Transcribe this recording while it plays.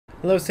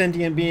Hello,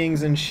 sentient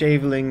beings and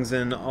shavelings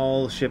and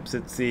all ships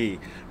at sea.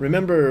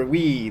 Remember,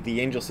 we, the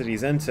Angel City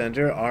Zen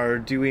Center, are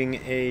doing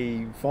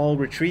a fall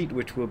retreat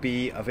which will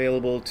be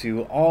available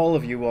to all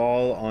of you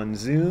all on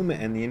Zoom,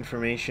 and the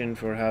information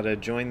for how to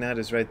join that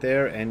is right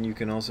there. And you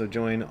can also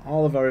join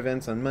all of our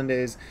events on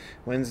Mondays,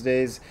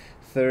 Wednesdays,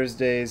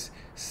 Thursdays,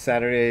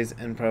 Saturdays,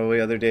 and probably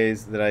other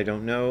days that I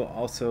don't know,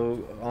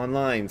 also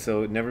online,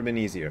 so never been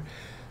easier.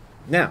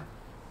 Now,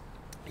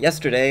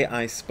 yesterday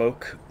I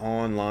spoke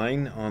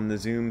online on the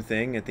Zoom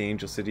thing at the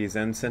Angel City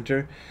Zen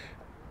Center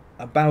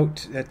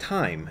about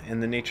time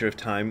and the nature of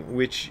time,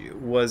 which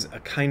was a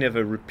kind of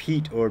a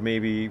repeat or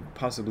maybe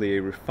possibly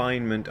a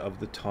refinement of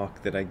the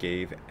talk that I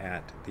gave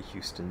at the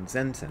Houston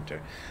Zen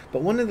Center.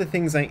 But one of the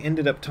things I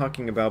ended up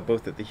talking about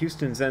both at the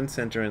Houston Zen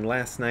Center and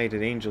last night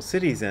at Angel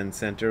City Zen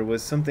Center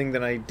was something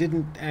that I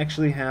didn't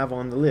actually have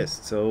on the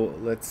list, so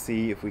let's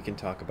see if we can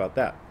talk about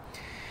that.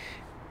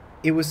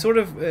 It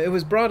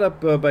was brought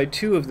up by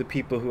two of the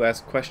people who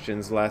asked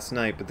questions last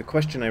night, but the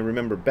question I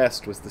remember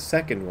best was the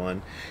second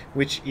one,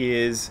 which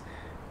is,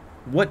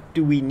 what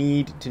do we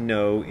need to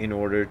know in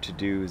order to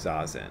do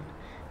Zazen?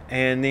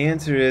 And the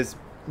answer is,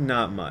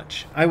 not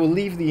much. I will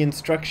leave the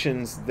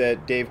instructions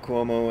that Dave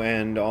Cuomo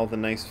and all the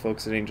nice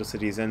folks at Angel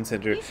City Zen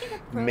Center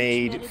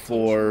made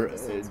for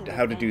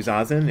how to do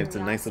Zazen. It's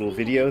a nice little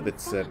video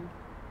that's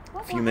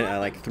few minutes,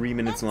 like 3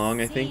 minutes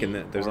long, I think, and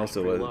there's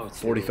also a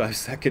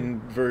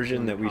 45-second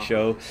version that we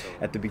show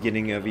at the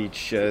beginning of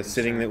each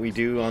sitting that we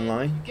do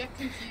online.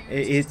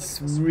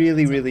 It's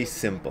really, really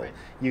simple.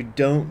 You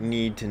don't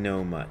need to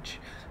know much.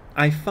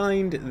 I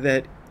find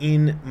that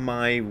in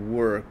my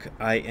work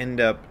I end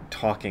up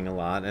talking a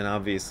lot and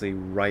obviously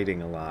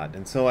writing a lot,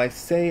 and so I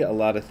say a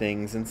lot of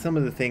things, and some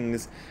of the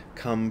things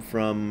come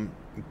from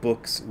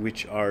books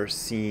which are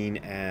seen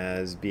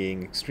as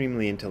being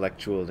extremely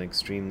intellectual and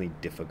extremely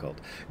difficult.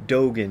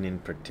 Dogen in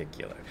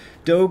particular.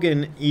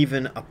 Dogen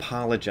even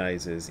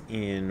apologizes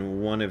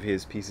in one of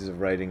his pieces of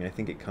writing. I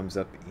think it comes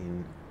up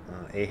in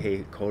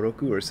Eihei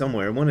Koroku or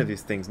somewhere, one of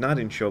these things, not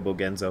in Shobo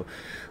Genzo,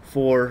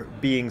 for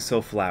being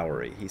so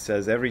flowery. He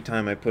says, every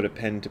time I put a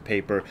pen to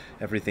paper,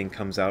 everything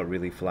comes out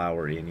really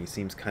flowery, and he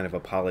seems kind of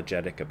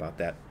apologetic about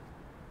that.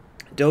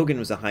 Dogen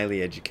was a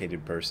highly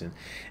educated person,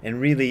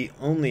 and really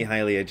only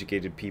highly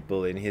educated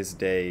people in his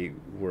day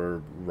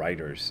were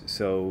writers.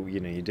 So you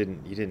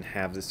didn't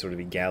have this sort of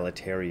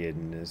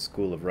egalitarian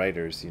school of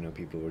writers.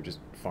 People were just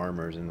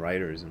farmers and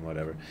writers and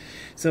whatever.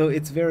 So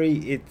it's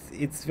very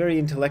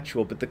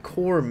intellectual, but the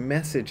core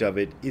message of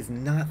it is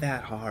not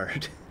that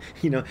hard.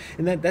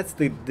 And that's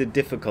the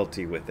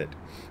difficulty with it.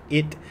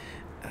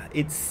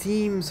 It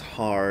seems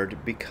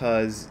hard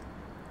because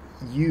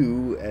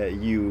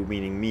you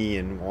meaning me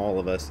and all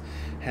of us,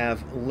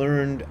 have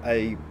learned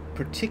a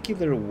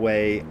particular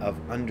way of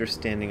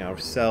understanding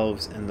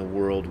ourselves and the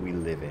world we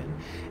live in.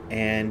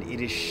 And it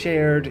is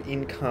shared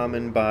in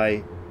common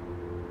by,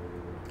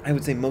 I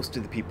would say, most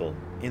of the people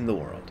in the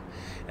world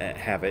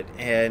have it.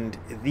 And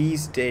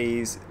these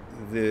days,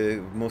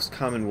 the most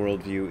common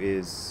worldview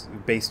is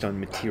based on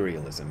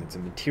materialism. It's a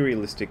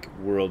materialistic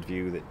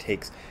worldview that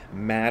takes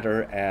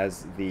matter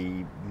as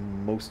the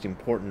most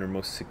important or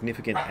most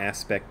significant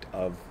aspect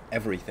of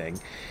everything,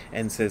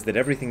 and says that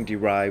everything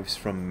derives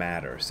from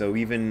matter. So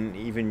even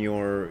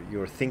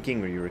your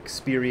thinking or your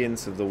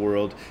experience of the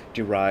world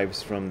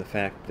derives from the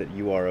fact that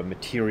you are a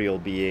material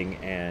being,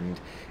 and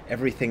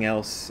everything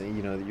else,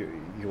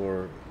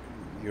 your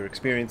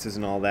experiences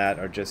and all that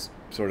are just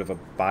sort of a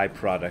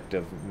byproduct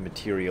of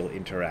material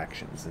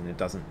interactions, and it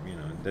doesn't,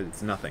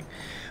 it's nothing.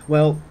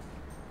 Well,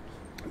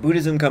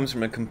 Buddhism comes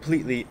from a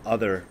completely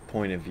other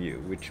point of view,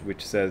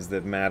 which says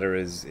that matter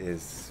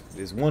is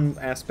one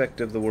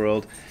aspect of the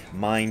world,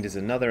 mind is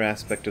another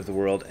aspect of the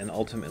world, and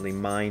ultimately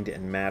mind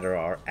and matter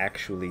are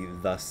actually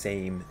the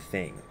same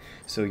thing.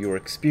 So your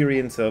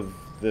experience of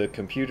the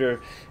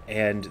computer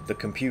and the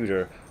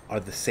computer are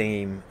the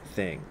same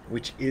thing,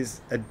 which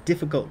is a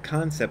difficult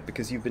concept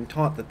because you've been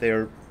taught that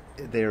they're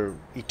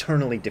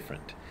eternally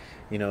different.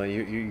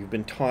 You've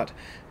been taught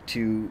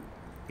to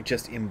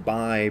just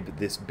imbibe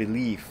this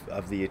belief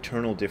of the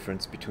eternal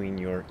difference between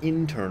your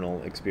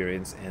internal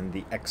experience and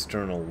the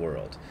external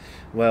world.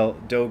 Well,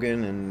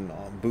 Dogen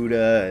and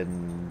Buddha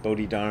and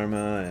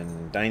Bodhidharma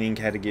and Dainin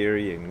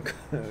Katagiri and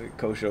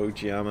Kosho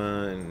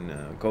Uchiyama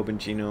and Kobun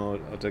Chino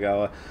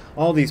Otagawa,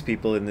 all these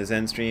people in the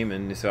Zen stream,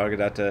 and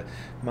Nisargadatta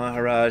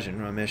Maharaj and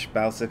Ramesh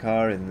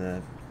Balsekar in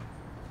the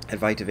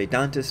Advaita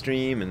Vedanta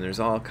stream, and there's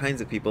all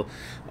kinds of people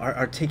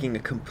are taking a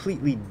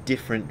completely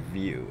different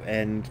view,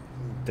 and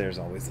there's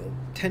always a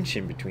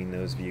tension between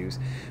those views.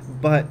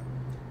 But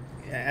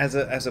as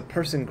a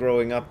person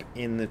growing up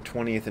in the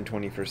 20th and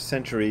 21st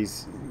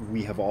centuries,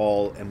 we have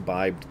all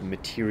imbibed the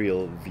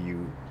material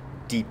view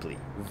deeply,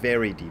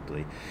 very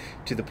deeply,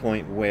 to the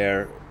point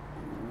where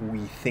we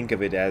think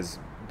of it as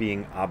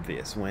being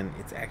obvious when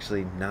it's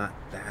actually not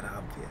that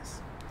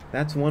obvious.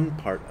 That's one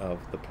part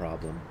of the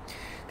problem.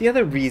 The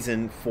other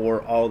reason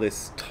for all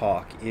this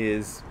talk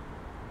is,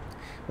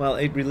 well,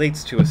 it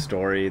relates to a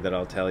story that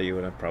I'll tell you,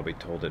 and I've probably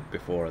told it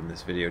before on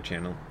this video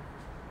channel.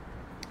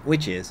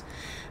 which is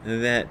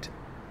that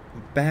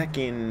back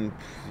in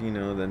the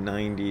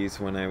 90s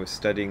when I was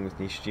studying with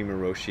Nishijima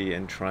Roshi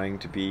and trying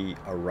to be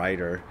a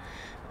writer,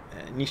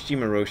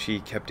 Nishijima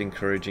Roshi kept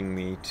encouraging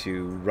me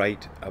to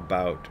write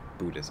about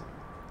Buddhism.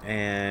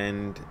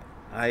 And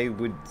I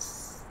would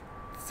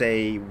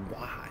say,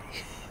 why?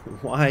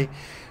 Why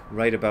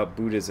write about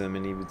Buddhism?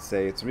 And he would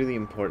say, it's really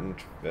important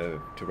to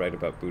write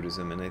about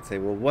Buddhism. And I'd say,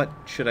 well, what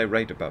should I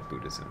write about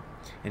Buddhism?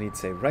 And he'd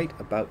say, write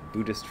about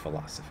Buddhist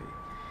philosophy.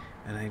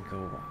 And I'd go,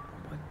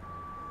 what?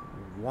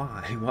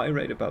 Why? Why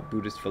write about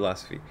Buddhist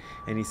philosophy?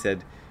 And he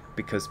said,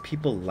 because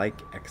people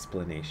like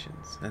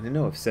explanations. And I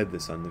know I've said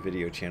this on the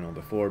video channel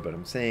before, but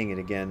I'm saying it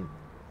again.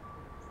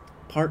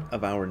 Part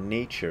of our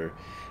nature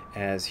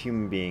as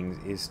human beings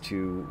is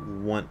to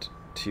want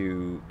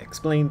to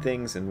explain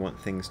things and want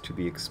things to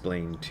be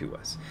explained to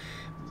us.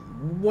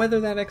 Whether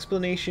that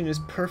explanation is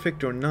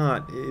perfect or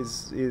not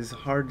is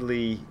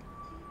hardly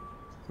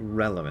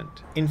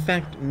relevant. In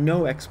fact,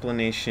 no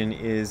explanation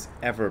is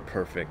ever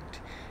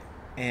perfect,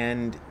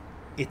 and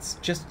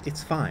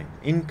it's fine.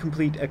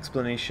 Incomplete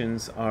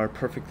explanations are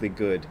perfectly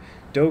good.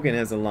 Dogen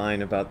has a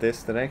line about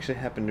this that I actually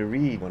happened to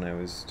read when I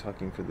was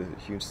talking for the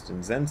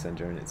Houston Zen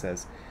Center, and it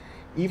says,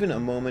 even a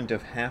moment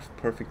of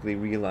half-perfectly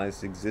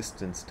realized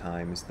existence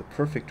time is the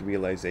perfect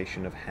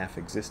realization of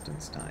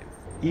half-existence time.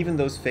 Even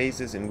those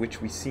phases in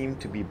which we seem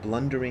to be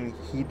blundering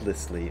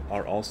heedlessly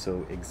are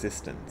also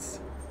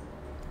existence.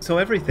 So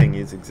everything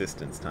is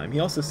existence time. He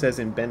also says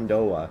in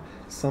Bendoa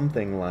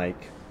something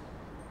like,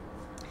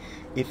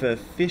 if a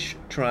fish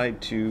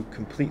tried to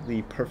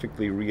completely,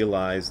 perfectly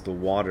realize the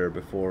water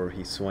before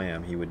he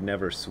swam, he would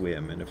never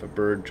swim. And if a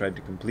bird tried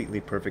to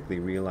completely, perfectly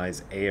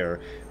realize air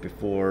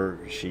before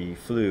she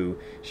flew,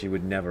 she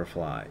would never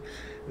fly.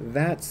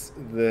 That's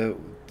the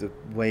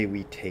way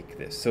we take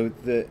this. So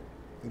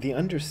the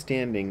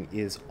understanding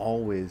is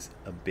always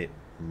a bit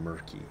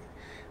murky.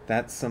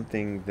 That's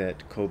something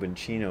that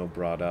Kobenchino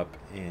brought up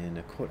in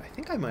a quote. I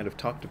think I might have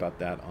talked about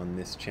that on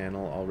this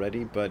channel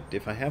already, but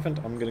if I haven't,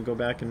 I'm going to go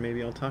back and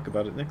maybe I'll talk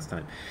about it next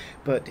time.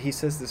 But he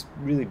says this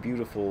really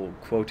beautiful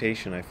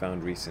quotation I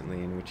found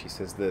recently in which he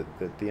says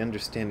that the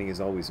understanding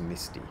is always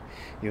misty.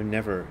 You're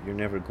never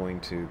going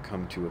to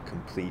come to a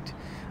complete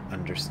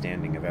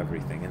understanding of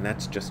everything, and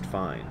that's just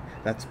fine.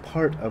 That's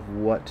part of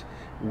what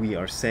we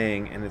are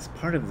saying, and it's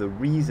part of the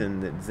reason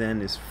that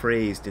Zen is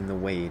phrased in the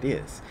way it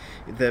is.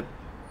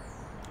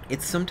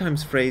 It's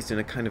sometimes phrased in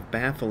a kind of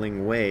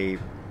baffling way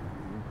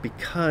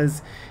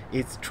because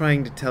it's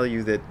trying to tell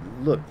you that,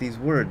 look, these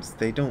words,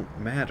 they don't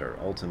matter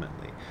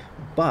ultimately,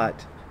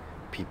 but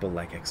people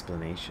like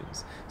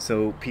explanations.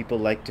 So people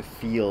like to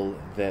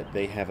feel that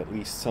they have at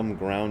least some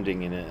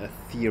grounding in a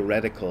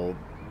theoretical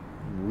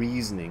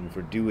reasoning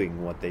for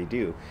doing what they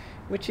do,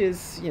 which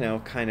is,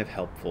 kind of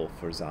helpful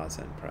for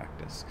Zazen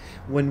practice.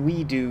 When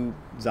we do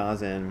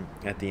Zazen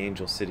at the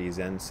Angel City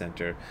Zen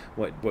Center,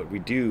 what we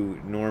do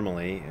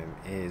normally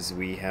is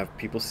we have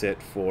people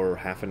sit for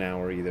half an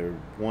hour, either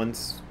one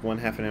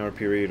half-an-hour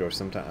period, or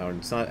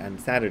sometimes on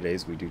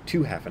Saturdays we do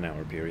 2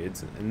 half-an-hour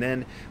periods, and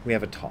then we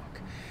have a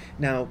talk.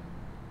 Now,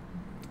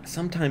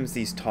 sometimes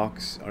these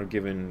talks are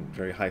given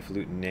very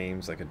highfalutin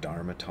names like a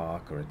Dharma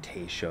talk or a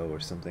Teisho or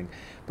something,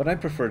 but I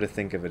prefer to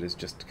think of it as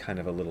just kind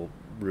of a little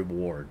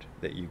reward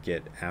that you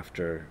get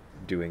after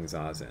doing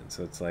Zazen.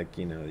 So it's like,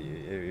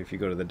 if you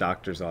go to the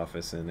doctor's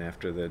office and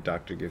after the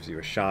doctor gives you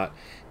a shot,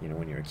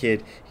 when you're a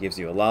kid, he gives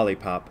you a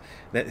lollipop.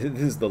 This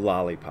is the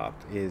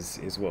lollipop,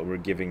 is what we're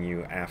giving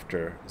you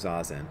after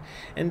Zazen.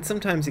 And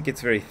sometimes it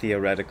gets very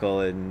theoretical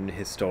and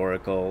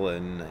historical,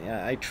 and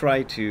I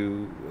try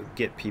to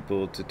get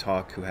people to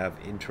talk who have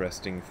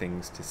interesting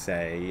things to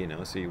say,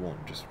 so you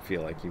won't just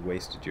feel like you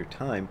wasted your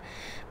time.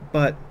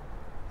 But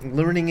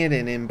learning it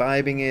and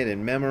imbibing it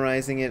and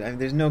memorizing it, I mean,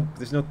 there's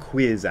no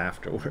quiz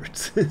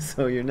afterwards.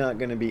 So you're not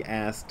going to be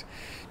asked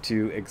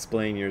to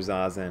explain your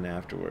Zazen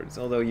afterwards,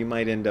 although you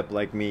might end up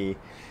like me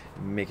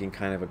making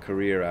kind of a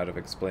career out of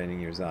explaining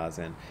your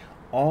Zazen.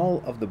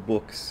 All of the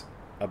books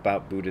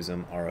about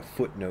Buddhism are a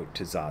footnote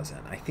to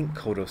Zazen. I think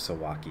Kodo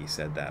Sawaki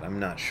said that. I'm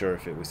not sure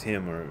if it was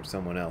him or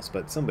someone else,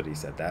 but somebody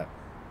said that.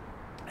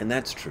 And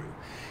that's true.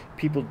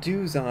 People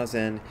do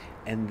Zazen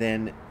and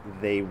then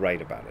they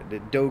write about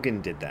it.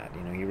 Dogen did that.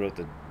 He wrote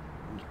the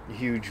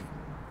huge,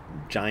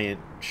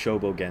 giant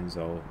Shobo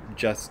Genzo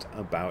just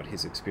about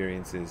his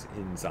experiences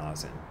in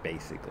Zazen,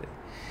 basically.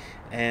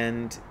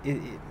 And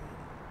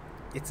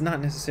it's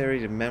not necessary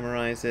to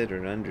memorize it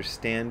or to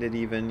understand it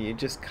even. It's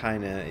just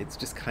kind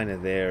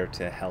of there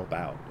to help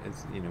out.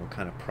 It's,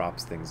 kind of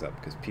props things up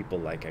because people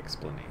like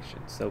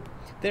explanations. So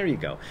there you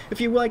go. If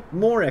you like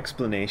more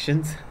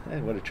explanations,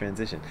 what a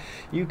transition,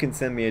 you can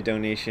send me a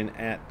donation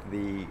at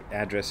the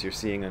address you're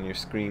seeing on your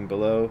screen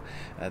below.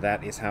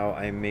 That is how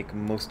I make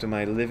most of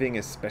my living,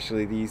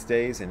 especially these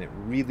days, and it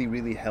really,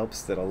 really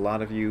helps that a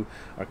lot of you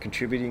are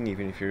contributing.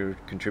 Even if you're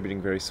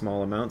contributing very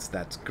small amounts,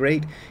 that's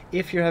great.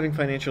 If you're having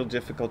financial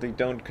difficulty,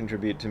 don't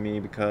contribute to me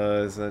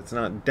because it's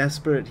not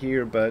desperate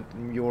here, but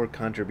your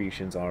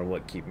contributions are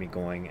what keep me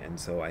going, and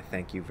so I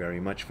thank you very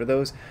much for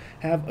those.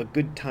 Have a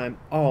good time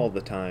all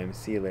the time.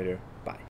 See you later.